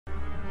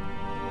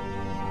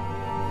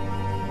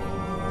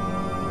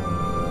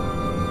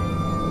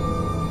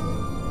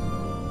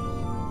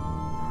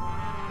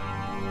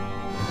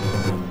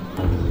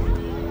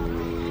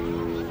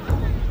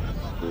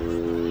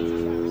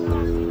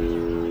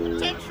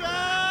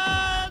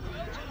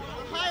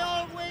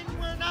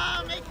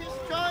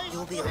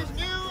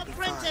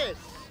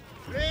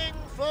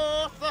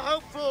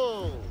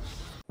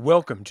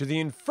Welcome to the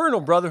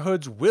Infernal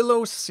Brotherhood's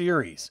Willow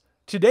series.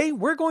 Today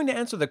we're going to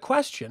answer the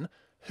question,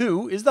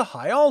 who is the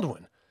High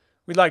Aldwin?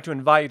 We'd like to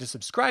invite you to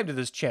subscribe to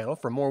this channel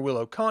for more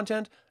Willow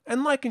content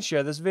and like and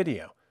share this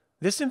video.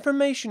 This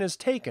information is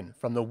taken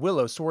from the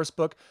Willow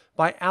Sourcebook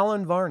by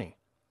Varney.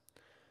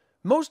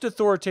 Most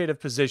authoritative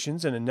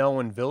positions in a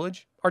Nelwyn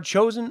village are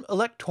chosen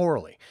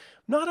electorally,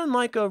 not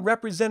unlike a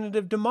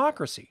representative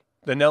democracy.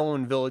 The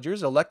Nelwyn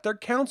villagers elect their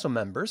council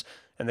members,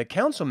 and the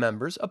council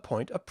members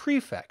appoint a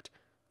prefect.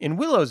 In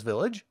Willow's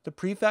village, the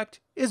prefect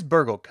is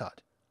Burglekutt.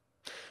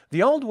 The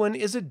Aldwin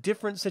is a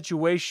different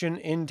situation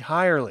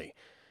entirely.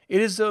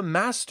 It is a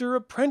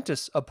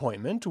master-apprentice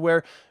appointment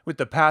where, with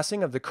the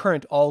passing of the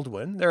current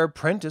Aldwin, their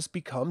apprentice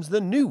becomes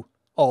the new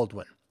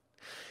Aldwin.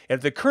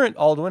 If the current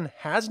Aldwin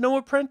has no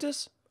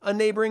apprentice, a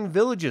neighboring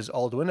village's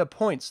Aldwin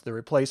appoints the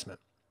replacement.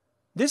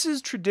 This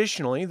is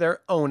traditionally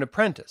their own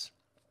apprentice.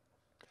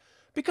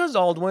 Because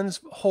Aldwins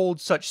hold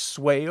such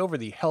sway over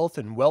the health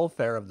and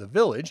welfare of the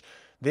village,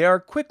 they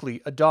are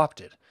quickly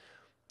adopted.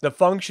 The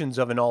functions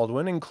of an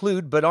Aldwin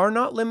include, but are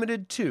not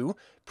limited to,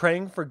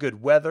 praying for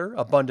good weather,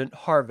 abundant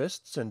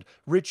harvests, and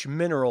rich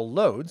mineral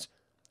lodes,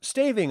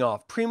 staving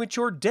off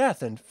premature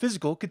death and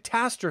physical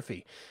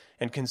catastrophe,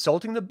 and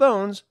consulting the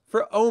bones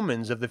for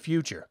omens of the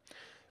future.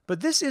 But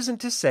this isn't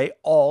to say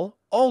all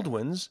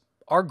Aldwins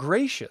are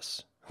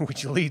gracious,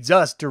 which leads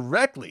us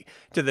directly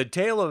to the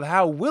tale of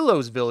how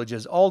Willow's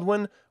village's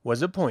Aldwin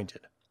was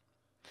appointed.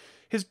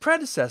 His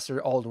predecessor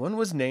Aldwin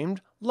was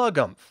named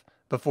Lugumph,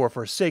 before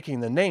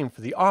forsaking the name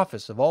for the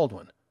office of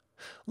Aldwin.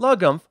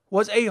 Lugumph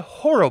was a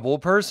horrible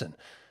person.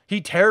 He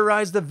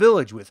terrorized the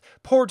village with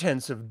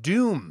portents of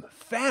doom,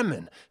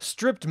 famine,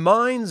 stripped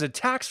mines,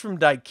 attacks from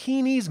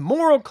dakinis,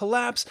 moral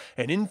collapse,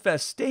 and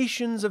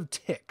infestations of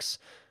ticks.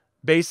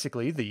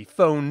 Basically, the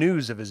faux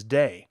news of his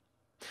day.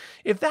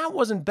 If that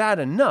wasn't bad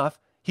enough,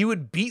 he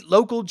would beat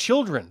local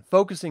children,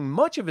 focusing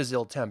much of his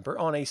ill temper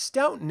on a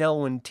stout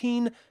Nelwyn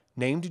teen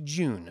named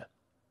June.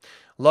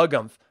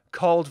 Lugumph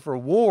called for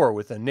war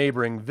with a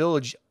neighboring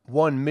village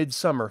one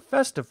midsummer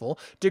festival,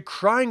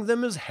 decrying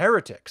them as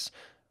heretics.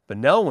 But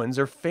Nelwyns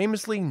are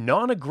famously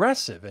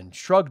non-aggressive and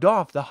shrugged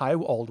off the High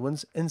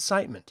Aldwin's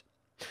incitement.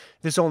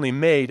 This only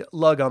made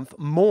Lugumph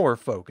more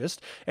focused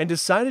and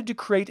decided to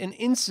create an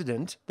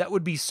incident that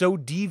would be so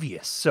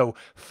devious, so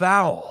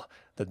foul,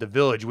 that the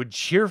village would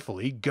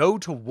cheerfully go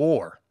to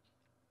war.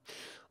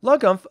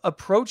 Lugumph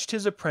approached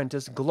his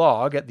apprentice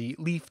Glog at the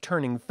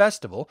leaf-turning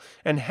festival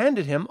and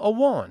handed him a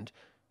wand.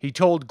 He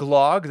told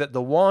Glog that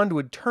the wand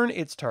would turn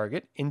its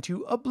target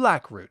into a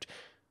blackroot.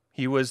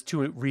 He was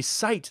to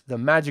recite the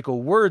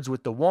magical words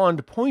with the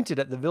wand pointed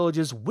at the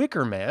village's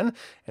wicker man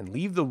and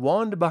leave the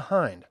wand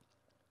behind.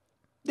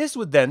 This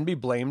would then be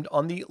blamed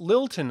on the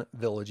Lilton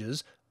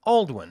village's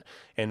Aldwin,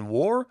 and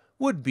war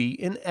would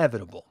be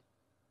inevitable.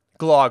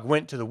 Glog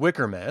went to the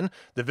wicker man,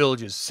 the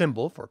village's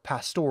symbol for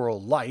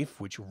pastoral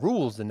life which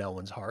rules the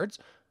Nelwyn's hearts,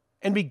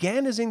 and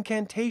began his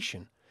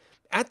incantation.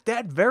 At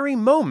that very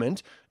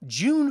moment,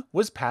 June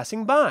was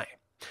passing by.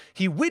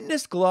 He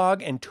witnessed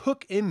Glog and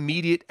took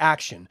immediate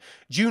action.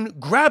 June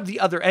grabbed the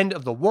other end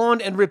of the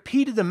wand and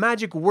repeated the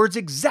magic words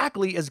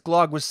exactly as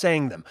Glog was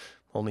saying them,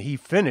 only he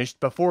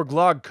finished before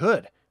Glog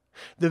could.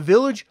 The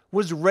village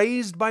was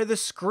raised by the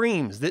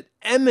screams that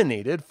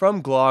emanated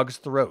from Glog's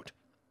throat.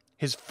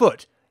 His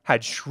foot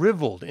had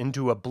shriveled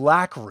into a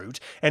blackroot,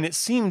 and it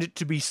seemed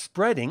to be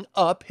spreading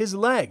up his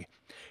leg.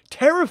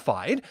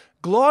 Terrified,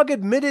 Glog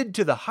admitted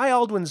to the High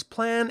Aldwin's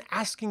plan,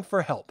 asking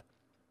for help.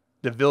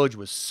 The village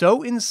was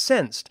so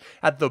incensed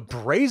at the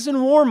brazen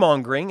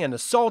warmongering and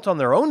assault on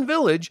their own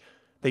village,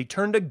 they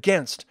turned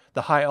against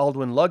the High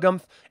Aldwin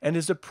Lugumph and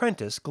his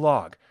apprentice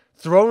Glog,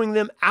 throwing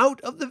them out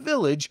of the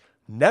village,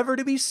 never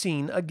to be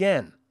seen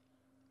again.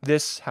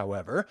 This,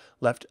 however,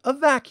 left a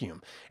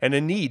vacuum and a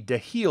need to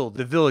heal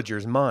the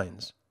villagers'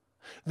 minds.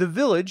 The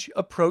village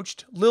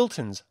approached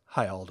Lilton's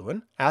High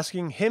Aldwin,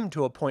 asking him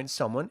to appoint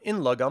someone in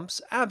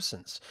Lugumph's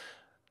absence.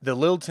 The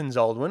Lilton's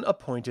Aldwin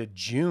appointed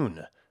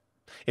June.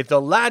 If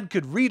the lad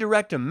could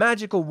redirect a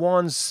magical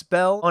wand's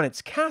spell on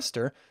its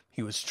caster,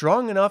 he was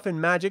strong enough in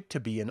magic to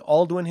be an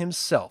Aldwin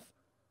himself.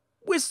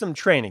 With some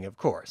training, of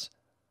course.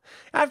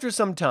 After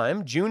some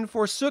time, June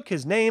forsook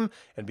his name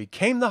and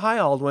became the High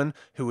Aldwin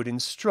who would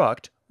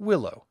instruct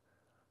Willow.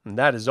 And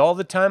that is all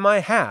the time I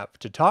have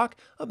to talk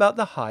about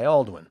the High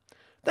Aldwin.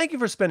 Thank you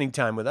for spending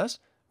time with us.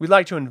 We'd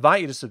like to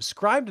invite you to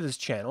subscribe to this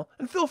channel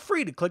and feel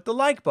free to click the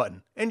like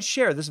button and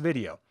share this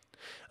video.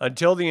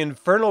 Until the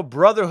Infernal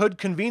Brotherhood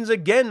convenes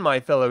again, my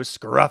fellow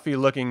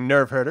scruffy-looking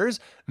nerf herders,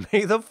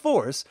 may the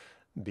Force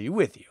be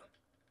with you.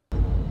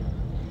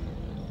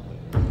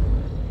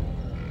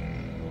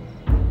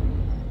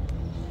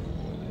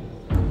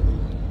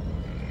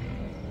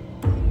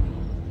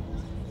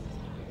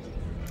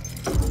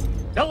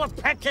 No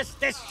apprentice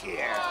this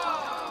year!